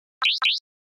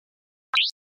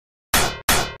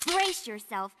Brace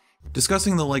yourself.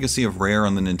 Discussing the legacy of Rare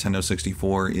on the Nintendo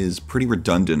 64 is pretty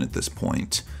redundant at this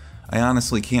point. I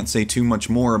honestly can't say too much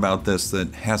more about this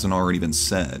that hasn't already been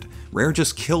said. Rare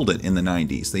just killed it in the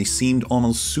 90s. They seemed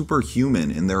almost superhuman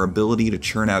in their ability to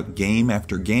churn out game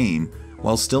after game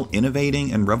while still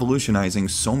innovating and revolutionizing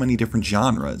so many different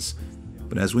genres.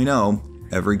 But as we know,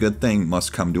 every good thing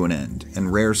must come to an end,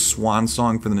 and Rare's swan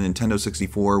song for the Nintendo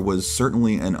 64 was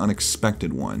certainly an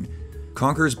unexpected one.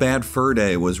 Conker's Bad Fur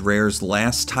Day was Rare's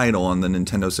last title on the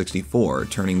Nintendo 64,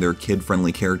 turning their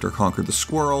kid-friendly character Conker the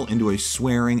Squirrel into a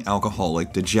swearing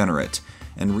alcoholic degenerate,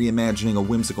 and reimagining a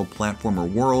whimsical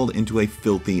platformer world into a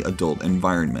filthy adult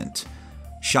environment.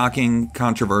 Shocking,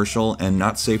 controversial, and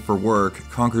not safe for work,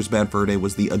 Conker's Bad Fur Day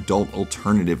was the adult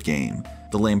alternative game,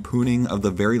 the lampooning of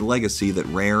the very legacy that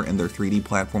Rare and their 3D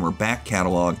platformer back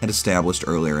catalog had established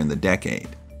earlier in the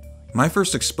decade. My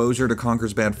first exposure to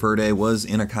Conker's Bad Fur Day was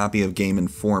in a copy of Game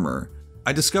Informer.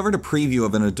 I discovered a preview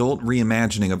of an adult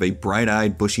reimagining of a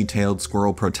bright-eyed, bushy-tailed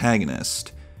squirrel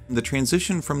protagonist. The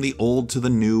transition from the old to the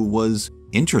new was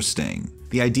interesting.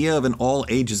 The idea of an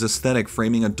all-ages aesthetic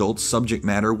framing adult subject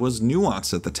matter was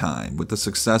nuanced at the time, with the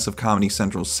success of Comedy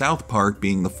Central's South Park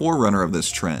being the forerunner of this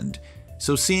trend.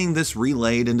 So seeing this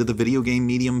relayed into the video game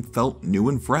medium felt new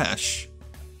and fresh.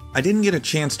 I didn't get a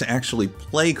chance to actually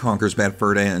play Conker's Bad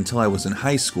Fur Day until I was in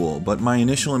high school, but my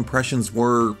initial impressions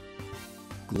were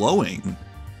glowing.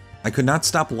 I could not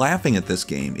stop laughing at this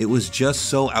game. It was just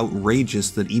so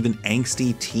outrageous that even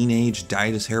angsty teenage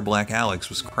dyed-his-hair black Alex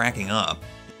was cracking up.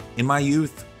 In my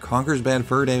youth, Conker's Bad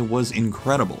Fur Day was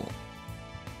incredible.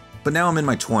 But now I'm in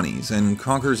my 20s, and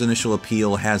Conker's initial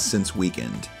appeal has since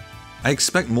weakened. I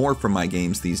expect more from my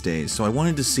games these days, so I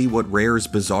wanted to see what Rare's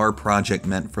bizarre project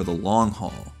meant for the long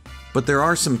haul. But there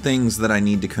are some things that I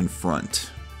need to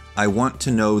confront. I want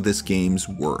to know this game's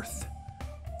worth.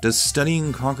 Does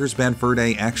studying Conker's Bad Fur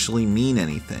Day actually mean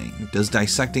anything? Does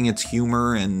dissecting its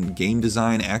humor and game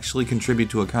design actually contribute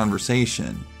to a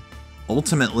conversation?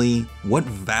 Ultimately, what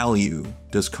value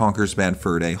does Conker's Bad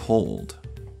Fur Day hold?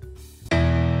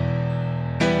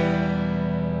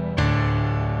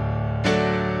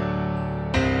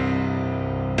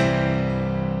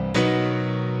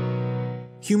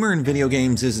 Humor in video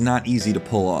games is not easy to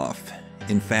pull off.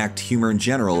 In fact, humor in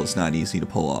general is not easy to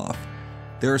pull off.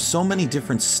 There are so many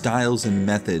different styles and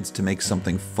methods to make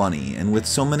something funny, and with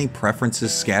so many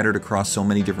preferences scattered across so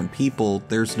many different people,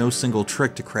 there's no single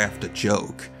trick to craft a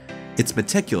joke. It's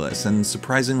meticulous and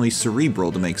surprisingly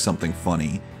cerebral to make something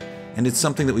funny, and it's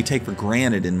something that we take for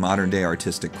granted in modern-day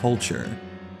artistic culture.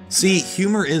 See,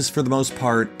 humor is for the most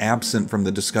part absent from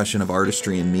the discussion of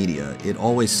artistry in media. It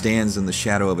always stands in the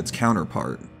shadow of its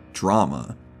counterpart,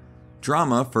 drama.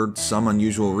 Drama, for some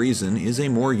unusual reason, is a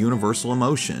more universal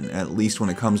emotion, at least when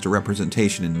it comes to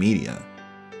representation in media.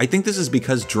 I think this is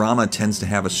because drama tends to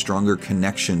have a stronger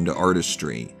connection to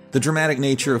artistry. The dramatic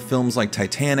nature of films like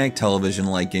Titanic, television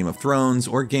like Game of Thrones,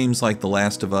 or games like The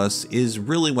Last of Us is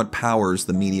really what powers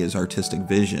the media's artistic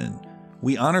vision.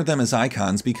 We honor them as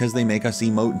icons because they make us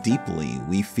emote deeply.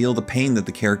 We feel the pain that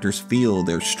the characters feel,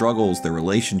 their struggles, their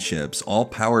relationships, all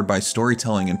powered by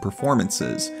storytelling and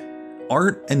performances.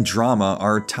 Art and drama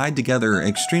are tied together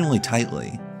extremely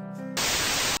tightly.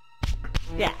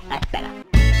 Yeah, that's better.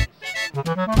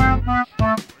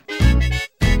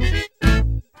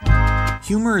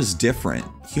 Humor is different.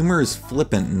 Humor is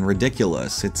flippant and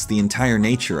ridiculous. It's the entire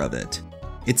nature of it.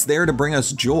 It's there to bring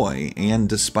us joy, and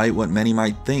despite what many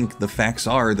might think, the facts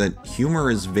are that humor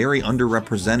is very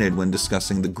underrepresented when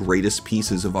discussing the greatest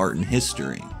pieces of art in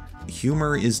history.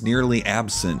 Humor is nearly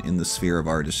absent in the sphere of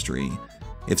artistry.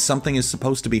 If something is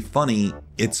supposed to be funny,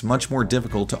 it's much more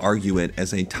difficult to argue it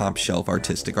as a top-shelf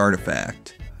artistic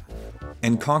artifact.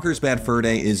 And Conker's Bad Fur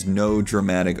Day is no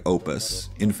dramatic opus.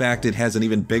 In fact, it has an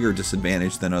even bigger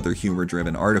disadvantage than other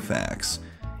humor-driven artifacts.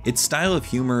 Its style of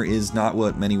humor is not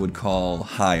what many would call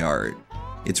high art.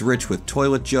 It's rich with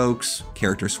toilet jokes,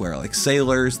 characters swear like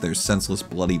sailors, there's senseless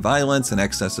bloody violence and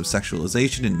excessive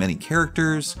sexualization in many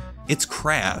characters. It's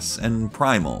crass and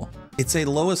primal. It's a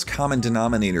lowest common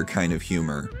denominator kind of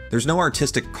humor. There's no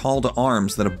artistic call to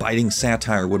arms that a biting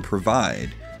satire would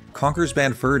provide. Conker's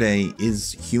Bad Fur Day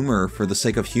is humor for the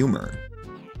sake of humor.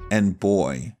 And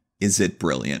boy, is it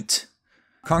brilliant.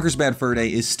 Conker's Bad Fur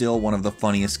Day is still one of the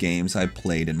funniest games I've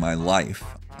played in my life.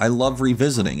 I love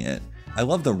revisiting it. I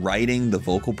love the writing, the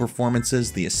vocal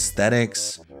performances, the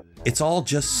aesthetics. It's all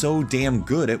just so damn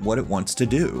good at what it wants to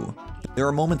do. There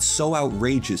are moments so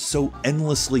outrageous, so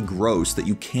endlessly gross that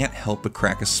you can't help but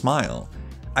crack a smile.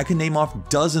 I can name off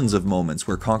dozens of moments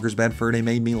where Conker's Bad Fur Day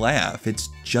made me laugh. It's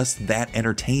just that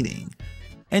entertaining.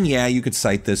 And yeah, you could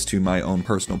cite this to my own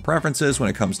personal preferences when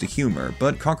it comes to humor,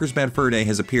 but Conker's Bad Fur Day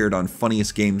has appeared on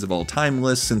funniest games of all time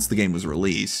lists since the game was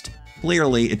released.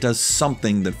 Clearly, it does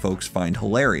something that folks find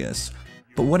hilarious,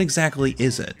 but what exactly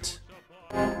is it?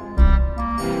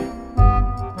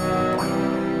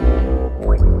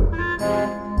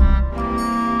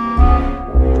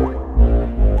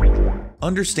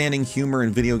 Understanding humor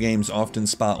in video games often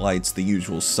spotlights the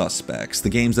usual suspects, the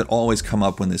games that always come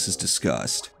up when this is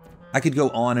discussed. I could go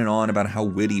on and on about how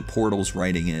witty Portal's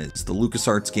writing is. The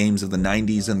LucasArts games of the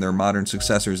 90s and their modern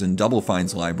successors in Double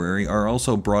Fine's library are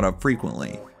also brought up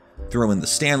frequently. Throw in the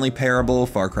Stanley Parable,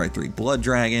 Far Cry 3 Blood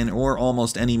Dragon, or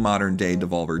almost any modern-day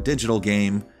Devolver Digital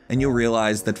game, and you'll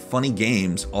realize that funny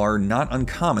games are not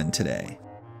uncommon today.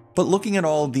 But looking at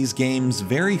all of these games,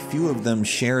 very few of them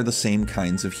share the same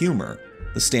kinds of humor.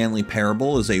 The Stanley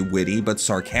Parable is a witty but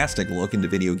sarcastic look into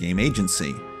video game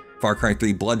agency. Far Cry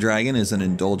 3 Blood Dragon is an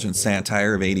indulgent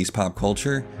satire of 80s pop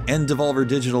culture, and Devolver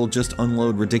Digital just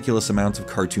unload ridiculous amounts of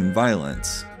cartoon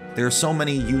violence. There are so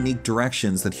many unique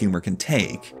directions that humor can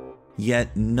take,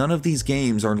 yet none of these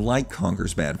games are like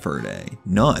Conker's Bad Fur Day.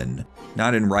 None.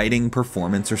 Not in writing,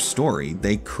 performance, or story.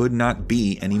 They could not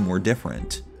be any more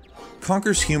different.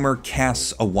 Conker's humor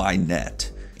casts a wide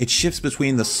net. It shifts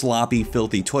between the sloppy,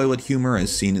 filthy toilet humor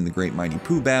as seen in the Great Mighty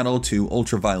Pooh battle to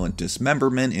ultra-violent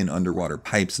dismemberment in underwater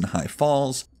pipes and high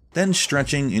falls, then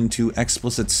stretching into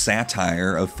explicit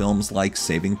satire of films like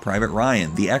Saving Private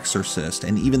Ryan, The Exorcist,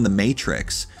 and even The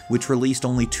Matrix, which released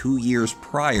only 2 years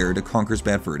prior to Conker's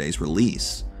Bad Fur Day's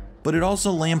release. But it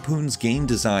also lampoons game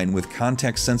design with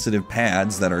context-sensitive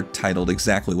pads that are titled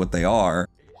exactly what they are,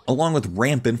 along with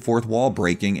rampant fourth wall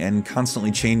breaking and constantly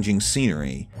changing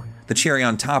scenery. The cherry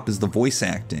on top is the voice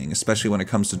acting, especially when it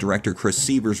comes to director Chris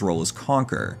Seaver's role as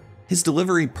Conker. His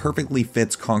delivery perfectly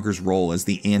fits Conker's role as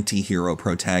the anti-hero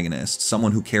protagonist,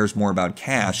 someone who cares more about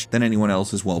cash than anyone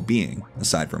else's well-being,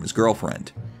 aside from his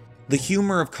girlfriend. The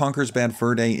humor of Conker's Bad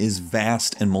Fur Day is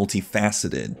vast and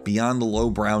multifaceted. Beyond the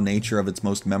lowbrow nature of its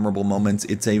most memorable moments,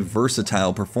 it's a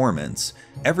versatile performance.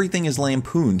 Everything is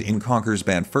lampooned in Conker's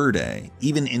Bad Fur Day,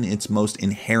 even in its most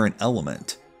inherent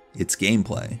element, its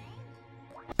gameplay.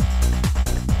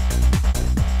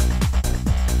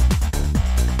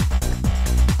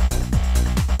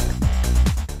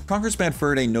 Conker's Bad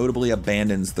Fur Day notably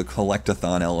abandons the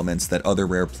collectathon elements that other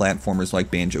rare platformers like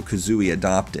Banjo-Kazooie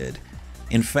adopted.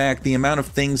 In fact, the amount of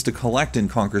things to collect in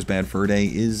Conker's Bad Fur Day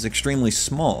is extremely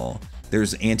small.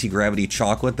 There's anti-gravity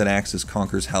chocolate that acts as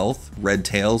Conker's health, red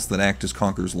tails that act as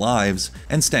Conker's lives,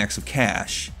 and stacks of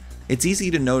cash. It's easy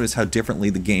to notice how differently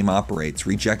the game operates,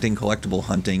 rejecting collectible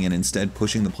hunting and instead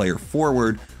pushing the player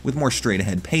forward with more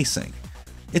straight-ahead pacing.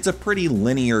 It's a pretty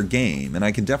linear game, and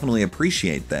I can definitely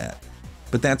appreciate that.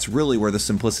 But that's really where the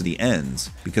simplicity ends,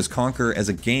 because Conker as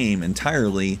a game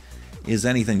entirely is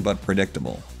anything but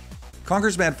predictable.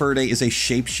 Conker's Bad Fur Day is a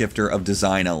shapeshifter of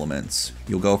design elements.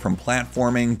 You'll go from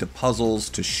platforming, to puzzles,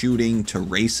 to shooting, to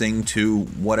racing, to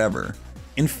whatever.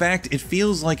 In fact, it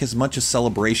feels like as much a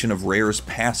celebration of Rare's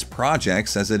past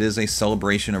projects as it is a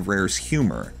celebration of Rare's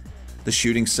humor. The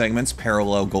shooting segments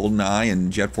parallel GoldenEye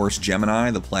and Jet Force Gemini,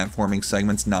 the platforming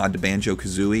segments nod to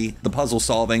Banjo-Kazooie, the puzzle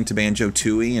solving to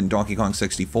Banjo-Tooie and Donkey Kong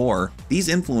 64. These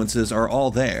influences are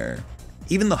all there.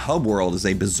 Even the hub world is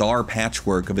a bizarre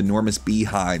patchwork of enormous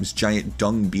beehives, giant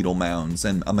dung beetle mounds,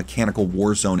 and a mechanical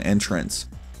war zone entrance.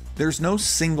 There's no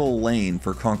single lane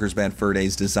for Conker's Bad Fur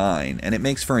Day's design, and it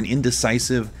makes for an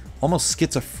indecisive, almost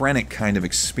schizophrenic kind of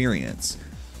experience.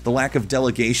 The lack of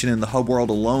delegation in the hub world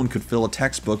alone could fill a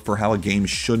textbook for how a game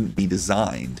shouldn't be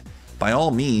designed. By all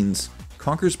means,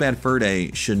 Conker's Bad Fur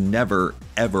Day should never,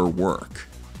 ever work.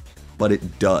 But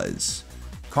it does.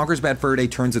 Conker's Bad Fur Day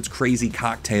turns its crazy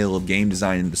cocktail of game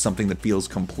design into something that feels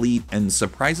complete and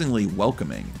surprisingly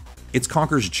welcoming. It's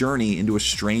Conker's journey into a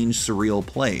strange, surreal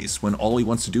place when all he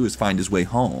wants to do is find his way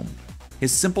home.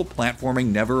 His simple platforming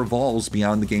never evolves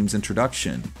beyond the game's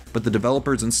introduction, but the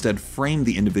developers instead frame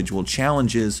the individual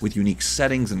challenges with unique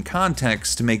settings and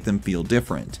context to make them feel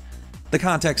different. The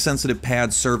context-sensitive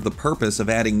pads serve the purpose of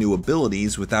adding new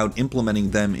abilities without implementing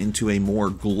them into a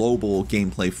more global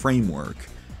gameplay framework.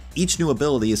 Each new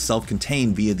ability is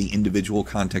self-contained via the individual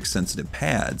context-sensitive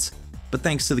pads, but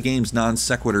thanks to the game's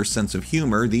non-sequitur sense of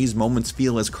humor, these moments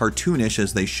feel as cartoonish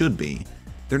as they should be.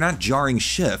 They're not jarring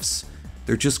shifts.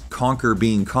 They're just Conker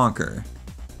being Conker.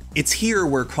 It's here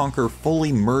where Conker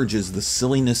fully merges the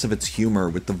silliness of its humor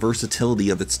with the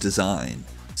versatility of its design.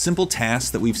 Simple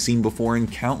tasks that we've seen before in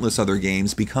countless other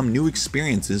games become new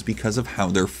experiences because of how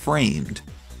they're framed.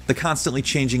 The constantly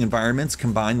changing environments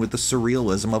combine with the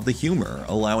surrealism of the humor,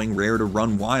 allowing Rare to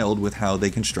run wild with how they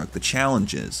construct the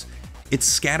challenges. It's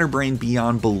scatterbrained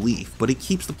beyond belief, but it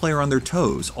keeps the player on their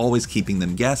toes, always keeping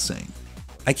them guessing.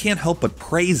 I can't help but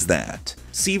praise that.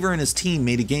 Seaver and his team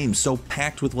made a game so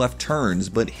packed with left turns,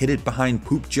 but hid it behind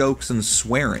poop jokes and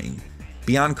swearing.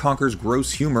 Beyond Conker's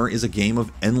gross humor is a game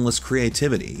of endless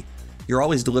creativity. You're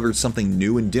always delivered something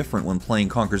new and different when playing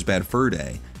Conker's Bad Fur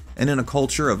Day, and in a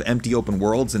culture of empty open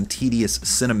worlds and tedious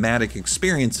cinematic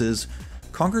experiences,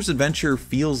 Conker's Adventure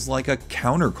feels like a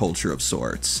counterculture of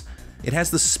sorts. It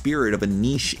has the spirit of a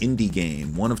niche indie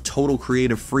game, one of total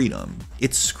creative freedom.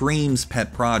 It screams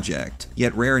pet project,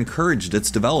 yet Rare encouraged its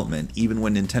development even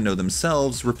when Nintendo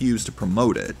themselves refused to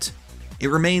promote it. It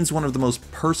remains one of the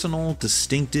most personal,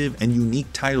 distinctive, and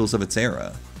unique titles of its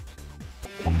era.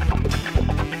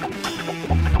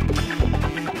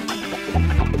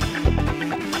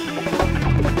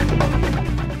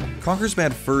 Conker's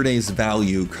Bad Fur Day's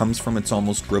value comes from its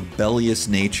almost rebellious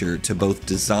nature to both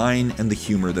design and the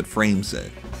humor that frames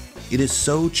it. It is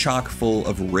so chock full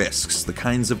of risks, the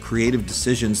kinds of creative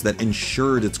decisions that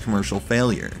ensured its commercial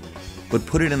failure, but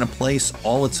put it in a place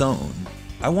all its own.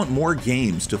 I want more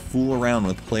games to fool around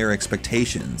with player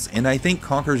expectations, and I think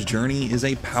Conker's Journey is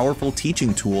a powerful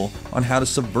teaching tool on how to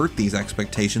subvert these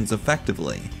expectations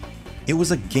effectively. It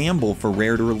was a gamble for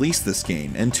Rare to release this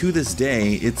game, and to this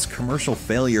day, its commercial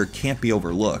failure can't be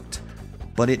overlooked.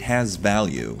 But it has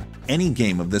value. Any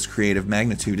game of this creative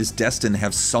magnitude is destined to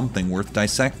have something worth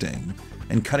dissecting,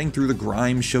 and cutting through the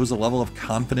grime shows a level of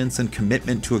confidence and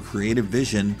commitment to a creative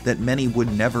vision that many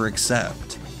would never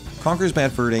accept. Conker's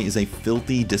Bad Fur Day is a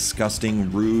filthy,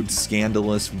 disgusting, rude,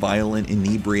 scandalous, violent,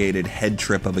 inebriated head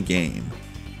trip of a game.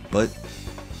 But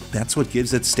that's what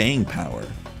gives it staying power.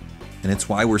 And it's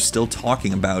why we're still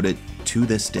talking about it to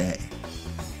this day.